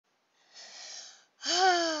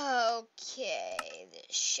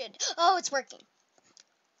should. Oh, it's working.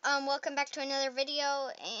 Welcome back to another video,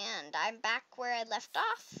 and I'm back where I left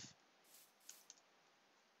off.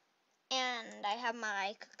 And I have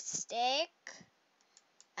my cooked steak,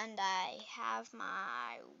 and I have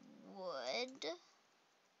my wood,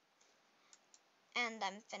 and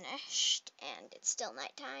I'm finished, and it's still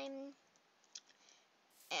nighttime,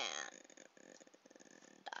 and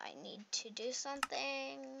I need to do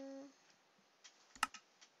something.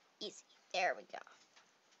 Easy. There we go.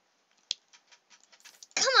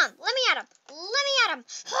 Come on, let me at him. Let me at him.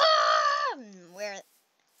 Ah! Where?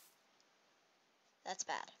 That's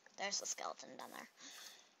bad. There's a skeleton down there.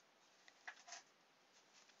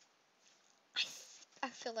 I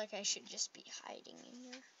feel like I should just be hiding in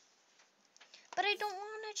here. But I don't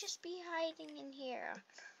want to just be hiding in here.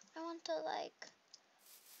 I want to, like,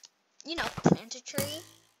 you know, plant a tree.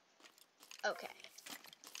 Okay.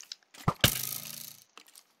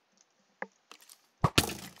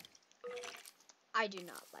 I do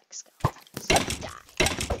not like skeletons. Die.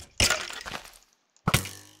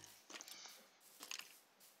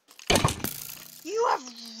 You have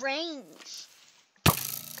range.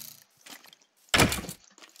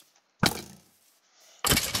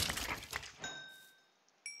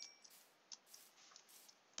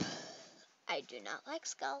 I do not like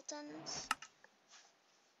skeletons.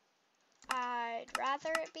 I'd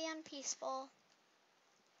rather it be unpeaceful.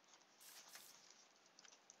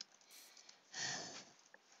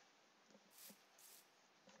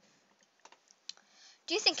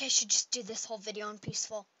 Do you think I should just do this whole video on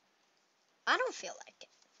peaceful? I don't feel like it.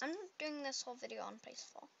 I'm not doing this whole video on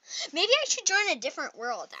peaceful. Maybe I should join a different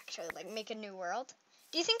world, actually, like make a new world.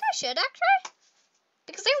 Do you think I should, actually?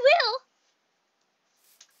 Because I will.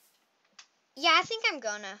 Yeah, I think I'm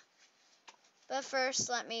gonna. But first,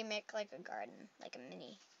 let me make like a garden, like a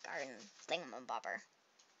mini garden thingamabobber.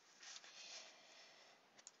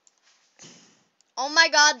 Oh my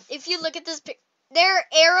god, if you look at this pic, there are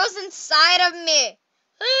arrows inside of me.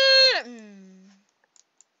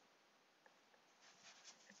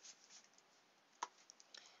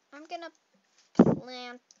 I'm gonna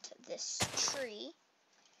plant this tree,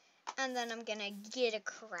 and then I'm gonna get a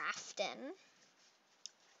crafting,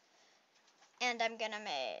 and I'm gonna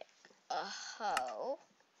make a hoe.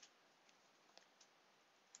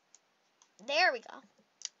 There we go.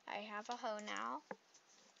 I have a hoe now.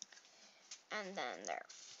 And then there are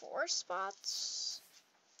 4 spots.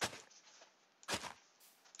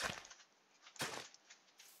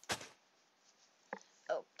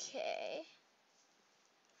 Okay.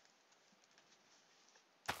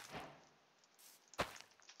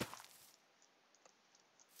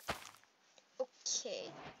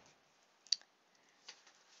 Okay.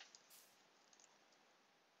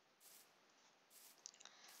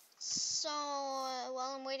 So,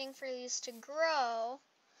 while I'm waiting for these to grow,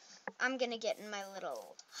 I'm gonna get in my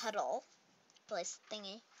little huddle place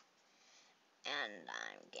thingy. And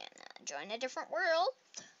I'm gonna join a different world.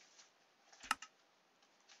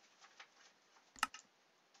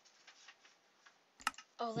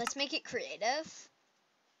 Oh, let's make it creative.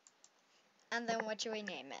 And then what should we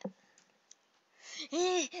name it?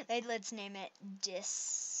 Let's name it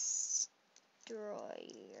Destroyer.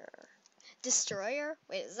 Destroyer?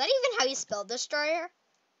 Wait, is that even how you spell destroyer?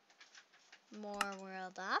 More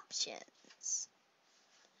world options.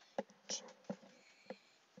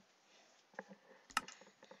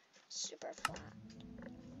 Super flat.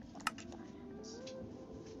 Large biomes.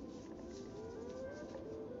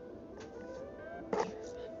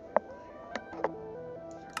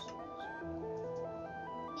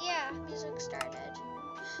 Yeah, music started.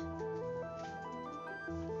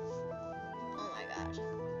 Oh my god.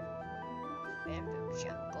 Bamboo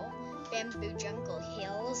jungle. Bamboo jungle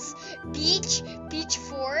hills. Beach. Beach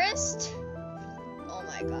forest. Oh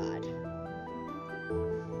my god.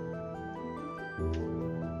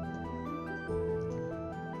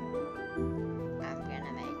 I'm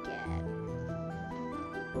gonna make it.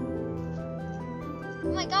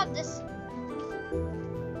 Oh my god, this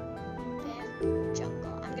bamboo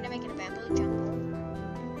jungle. I'm gonna make it a bamboo jungle.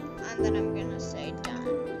 And then I'm gonna say done.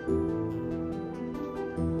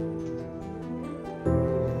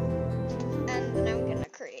 And then I'm gonna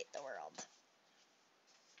create the world.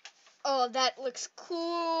 Oh, that looks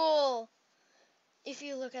cool. If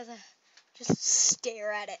you look at that, just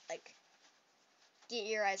stare at it, like, get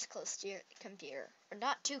your eyes close to your computer. Or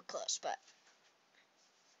not too close, but,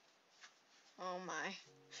 oh my.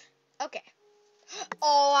 Okay.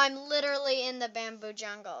 Oh, I'm literally in the bamboo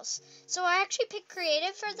jungles. So I actually picked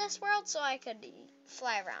creative for this world so I could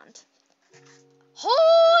fly around.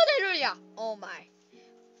 Hallelujah! Oh my.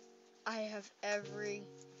 I have every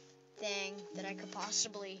everything that I could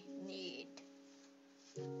possibly need.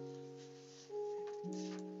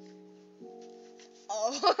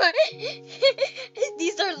 Oh,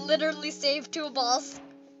 these are literally saved toolbars.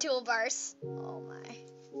 Oh my.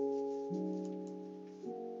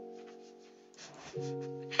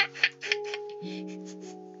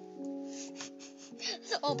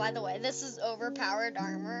 Oh, by the way, this is overpowered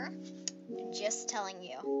armor. Just telling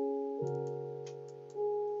you.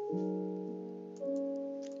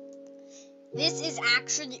 This is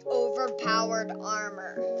actually overpowered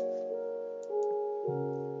armor.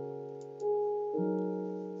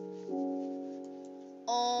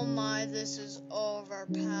 Oh my, this is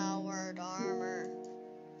overpowered armor.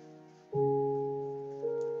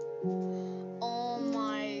 Oh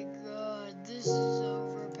my god, this is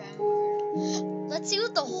overpowered. Let's see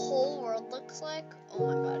what the whole world looks like. Oh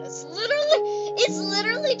my god, it's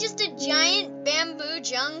literally just a giant bamboo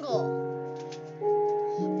jungle.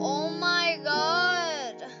 Oh my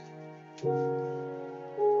god.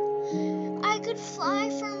 I could fly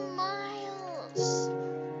for miles.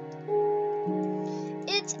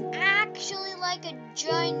 It's actually like a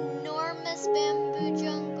ginormous bamboo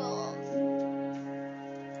jungle.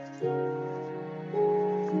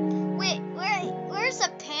 Wait, where's a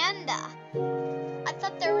panda? I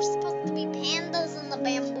thought there were supposed to be pandas in the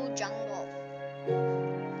bamboo jungle.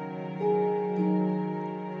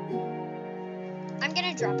 I'm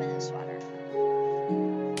gonna drop in this water.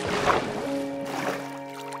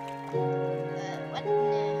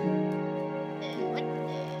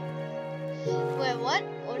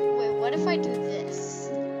 What if I do this?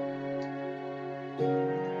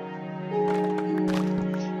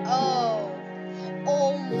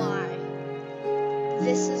 Oh my.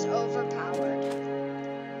 This is overpowered.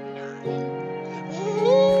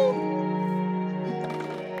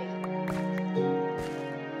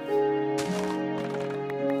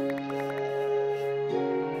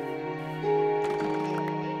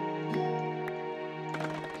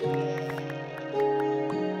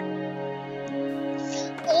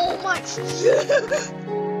 Oh my.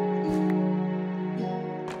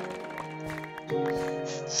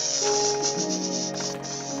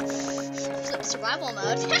 Survival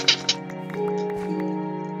mode.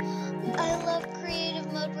 I love creative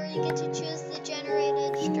mode where you get to choose the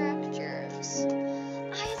generated structures.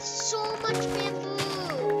 I have so much bamboo.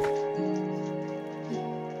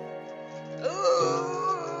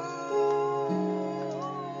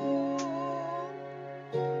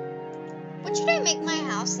 What should I make my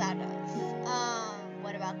house out of?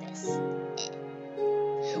 What about this?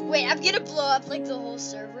 Wait, I'm gonna blow up like the whole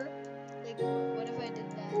server. Like, what if I did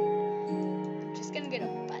that? I'm just gonna get a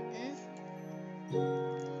button.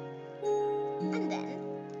 And then.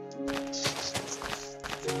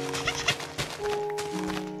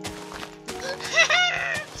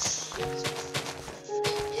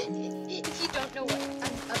 If you don't know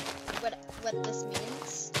what this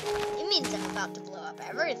means, it means I'm about to blow up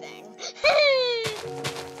everything.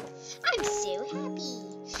 I'm so happy.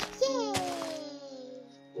 Yay!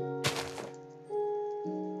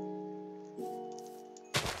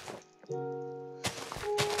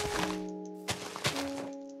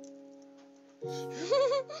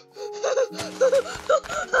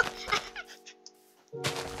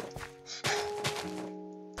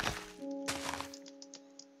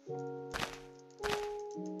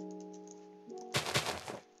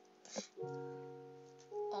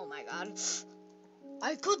 Oh my god.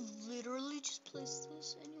 I could literally just place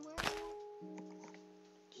this anywhere.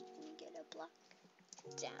 Just gonna get a block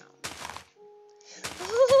down.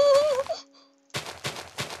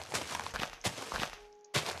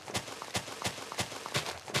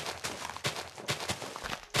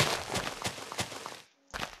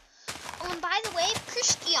 Oh, and by the way, if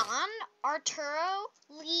Christian, Arturo,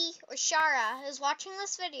 Lee, or Shara is watching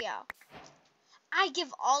this video, I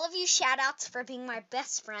give all of you shout-outs for being my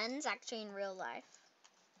best friends, actually in real life.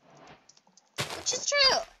 Which is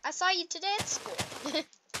true. I saw you today at school.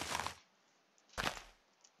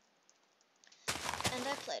 And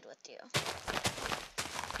I played with you.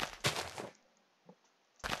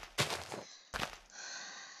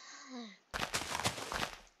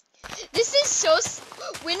 This is so...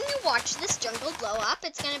 When you watch this jungle blow up,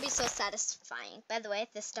 it's going to be so satisfying. By the way,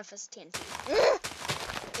 this stuff is TNT.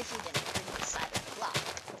 If you didn't bring the side of the block.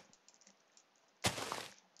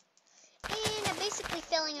 And I'm basically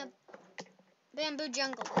filling a bamboo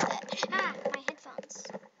jungle with it. Ah, my headphones.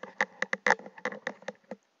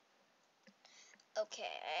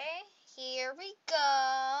 Okay, here we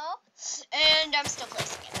go. And I'm still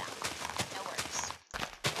placing it down. No worries.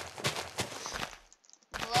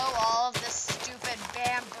 Blow all of this stupid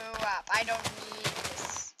bamboo up. I don't need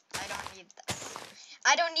this. I don't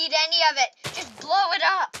I don't need any of it. Just blow it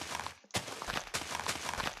up.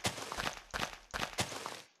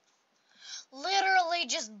 Literally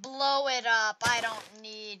just blow it up. I don't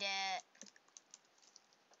need it.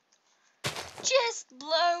 Just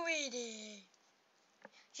blow it in.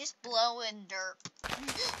 Just blow in dirt.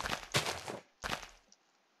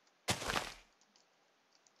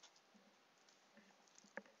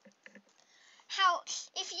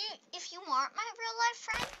 If you want my real life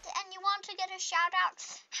friend and you want to get a shout out,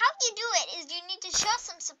 how you do it is you need to show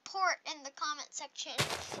some support in the comment section.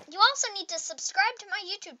 You also need to subscribe to my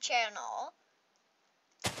YouTube channel.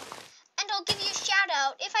 And I'll give you a shout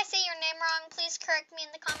out. If I say your name wrong, please correct me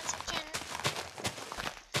in the comment section.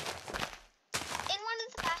 In one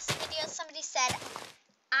of the past videos, somebody said,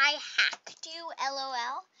 I hacked you,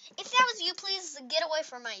 LOL. If that was you, please get away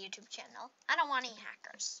from my YouTube channel. I don't want any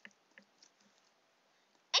hackers.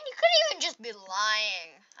 And you could even just be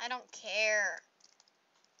lying. I don't care.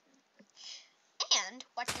 And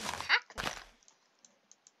what did you hack me on?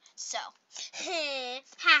 So, ha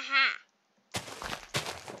ha.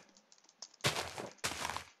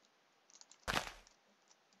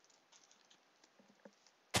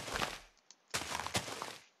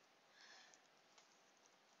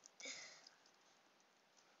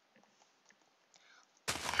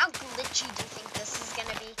 How glitchy do you think this is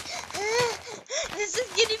gonna be? This is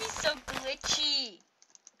gonna be so glitchy.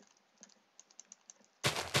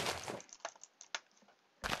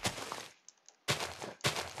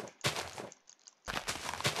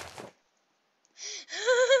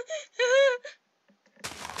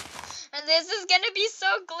 And this is gonna be so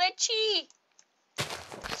glitchy.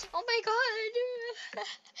 Oh my god.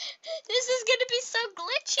 This is gonna be so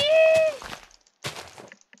glitchy.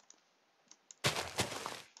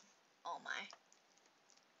 Oh my.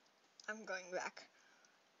 I'm going back.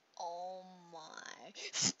 Oh my.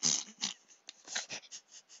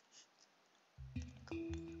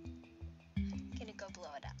 I'm gonna go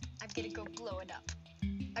blow it up. I'm gonna go blow it up.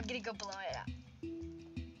 I'm gonna go blow it up.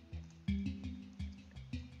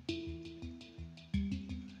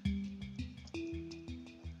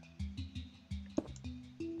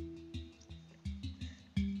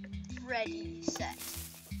 Ready, set.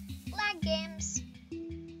 Lag games.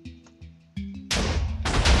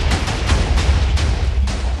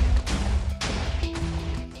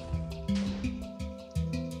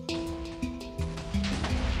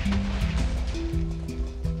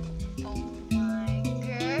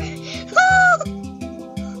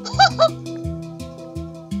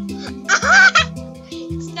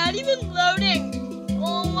 It's not even loading.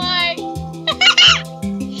 Oh my.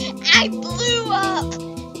 I blew up.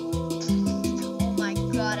 Oh my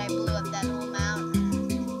god, I blew up that whole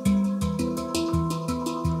mountain.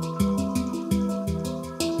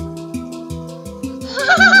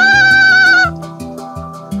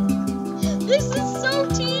 This is so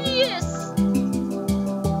tedious.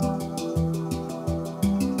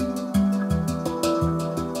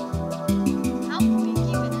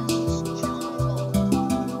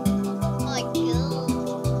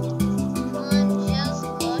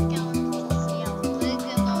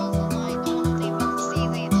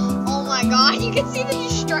 God, you can see the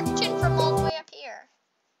destruction from all the way up here.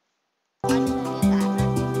 How did I do that?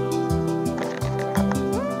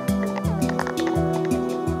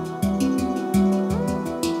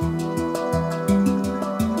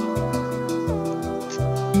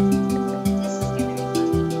 This is gonna be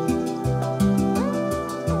funny.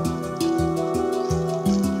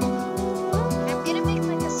 I'm gonna make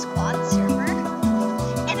like a squad server,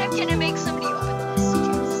 and I'm gonna make somebody open this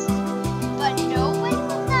juice. But no one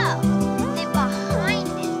will know. Behind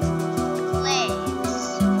it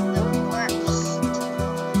plays the worst,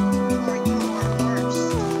 or your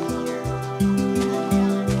worst here.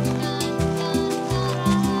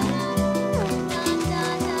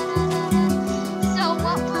 So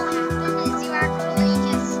what will happen is you actually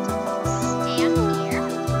just stand here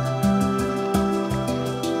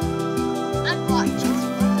and watch us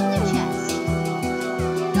open the chest.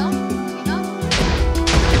 You don't. Now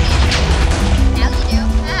you do.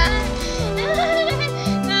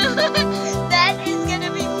 That is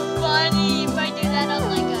gonna be funny if I do that on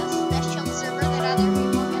like a special server that other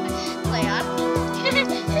people are gonna play on.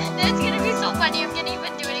 That's gonna be so funny. I'm gonna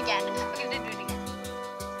even do it again. I'm gonna do it again.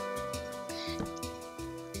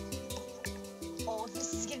 Oh,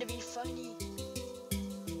 this is gonna be funny.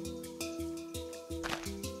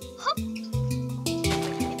 Huh. I'm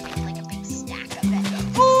gonna make like a big stack of it.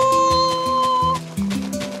 Ooh!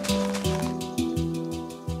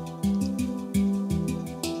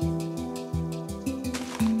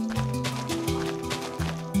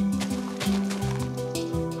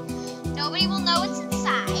 Nobody will know it's inside.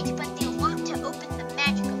 inside, but they'll want to open the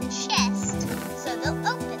magical chest, so they'll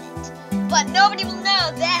open it. But nobody will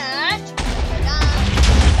know that.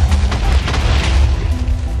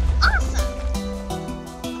 Awesome.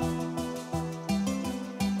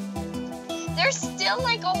 There's still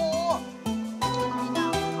like a whole,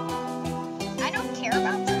 I don't care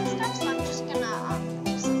about some stuff, so I'm just gonna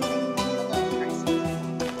do something a little crazy.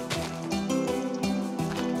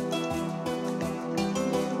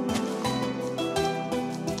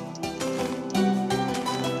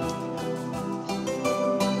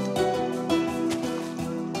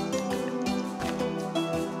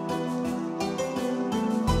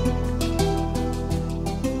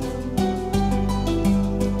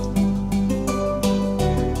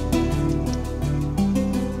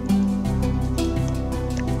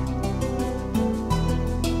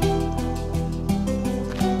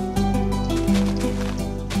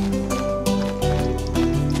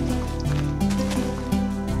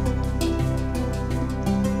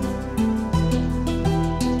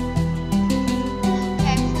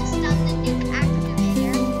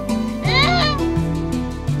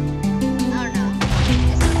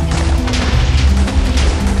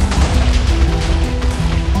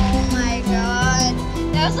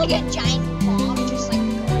 Like a giant bomb just like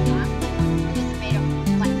going on. It's made of a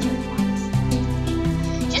bunch of bombs.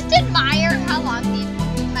 Just admire how long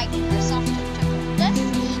Microsoft took this.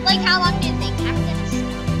 Like how long did they act in this?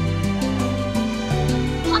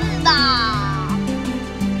 Panda!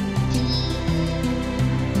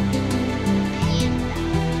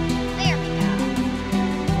 There we go.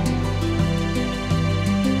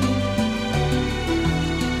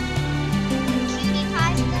 Cutie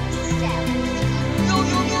pies themselves. No,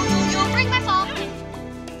 bring my phone.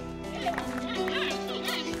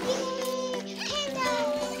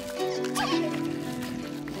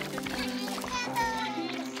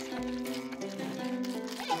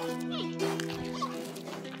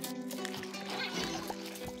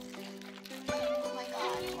 Oh my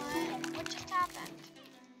god, what just happened?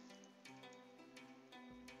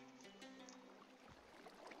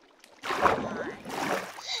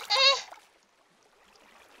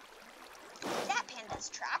 That panda's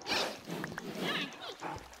trapped.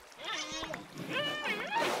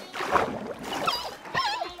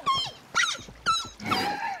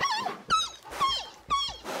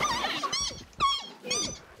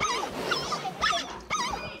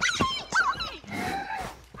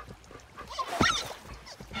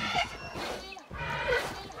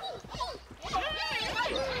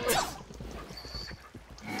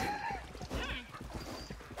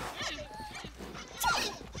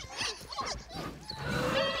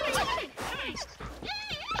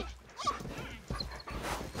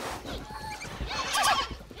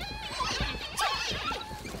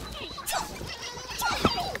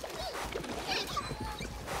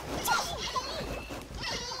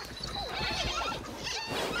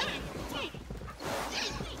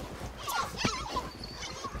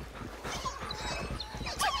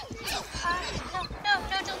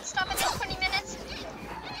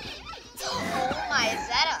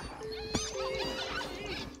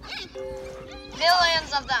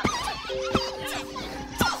 Millions of them.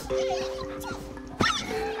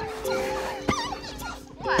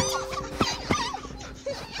 What?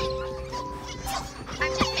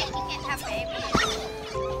 I'm just making it have babies.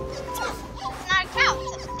 It's not a cow.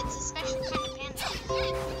 It's a special kind of panda.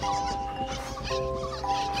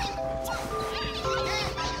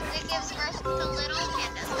 It gives birth to little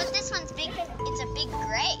pandas, but this one's big. It's a big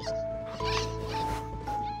gray.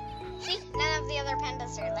 See, none of the other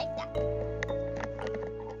pandas are like that.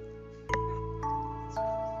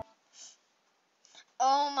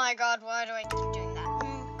 Oh my god, why do I keep doing that?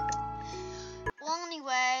 Well,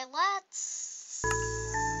 anyway, let's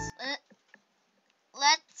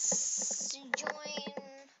join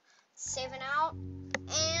saving out,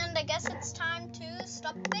 and I guess it's time to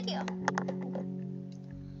stop the video.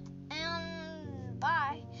 And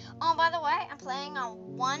bye. Oh, by the way, I'm playing on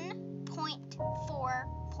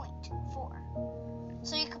 1.4.4,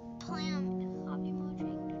 so you could play on hobby mode. Do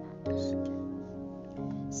not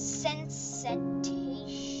Sensation.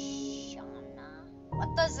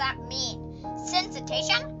 What does that mean?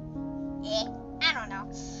 Sensation? I don't know.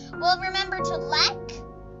 Well, remember to like,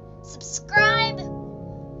 subscribe,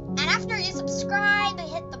 and after you subscribe,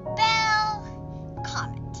 hit the bell,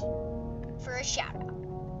 comment for a shout out.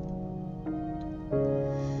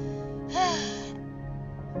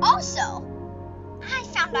 Also, I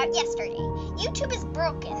found out yesterday YouTube is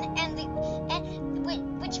broken,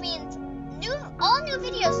 which means all new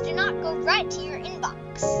videos do not go right to your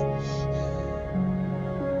inbox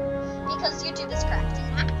because YouTube is cracked in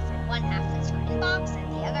half. one half the toy box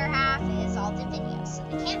and the other half